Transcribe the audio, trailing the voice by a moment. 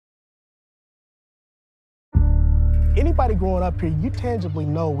Anybody growing up here, you tangibly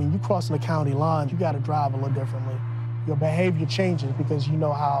know when you crossing the county line, you got to drive a little differently. Your behavior changes because you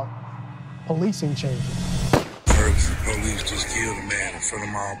know how policing changes. Ferguson police just killed a man in front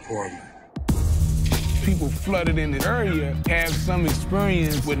of my apartment. People flooded in the area have some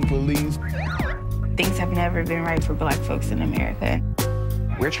experience with police. Things have never been right for Black folks in America.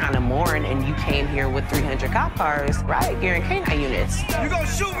 We're trying to mourn, and you came here with 300 cop cars, riot gear, and canine units. You gonna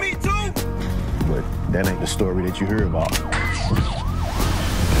shoot me too? But that ain't the story that you hear about. It is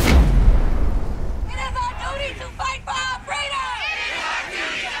our duty to fight for our freedom! It is our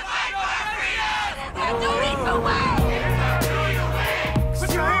duty to fight for our freedom! It is our duty to win! Put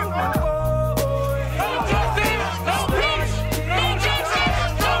your hands up! No justice, no peace! No justice,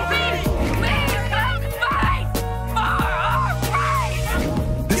 no peace! We will fight for our rights!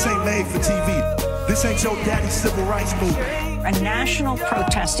 This ain't made for TV. This ain't your daddy's civil rights movement. A national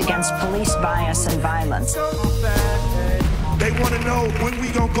protest against police bias and violence. They want to know when we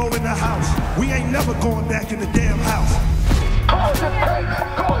gonna go in the house. We ain't never going back in the damn house. Call your tanks,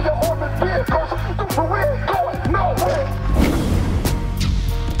 call your armored vehicles. The parade going nowhere.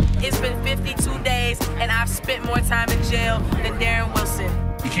 It's been 52 days, and I've spent more time in jail than Darren Wilson.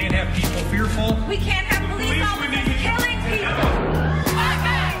 We can't have people fearful. We can't have police officers killing people!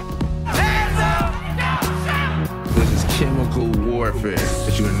 This is chemical warfare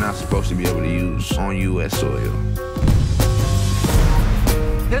that you are not supposed to be able to use on U.S. soil.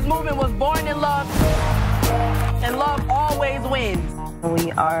 This movement was born in love, and love always wins.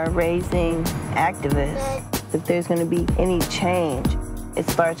 We are raising activists. If there's going to be any change, it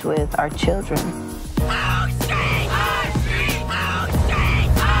starts with our children. Our street! Our street! Our street!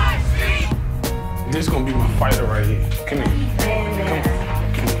 Our street! This is going to be my fighter right here. Come here.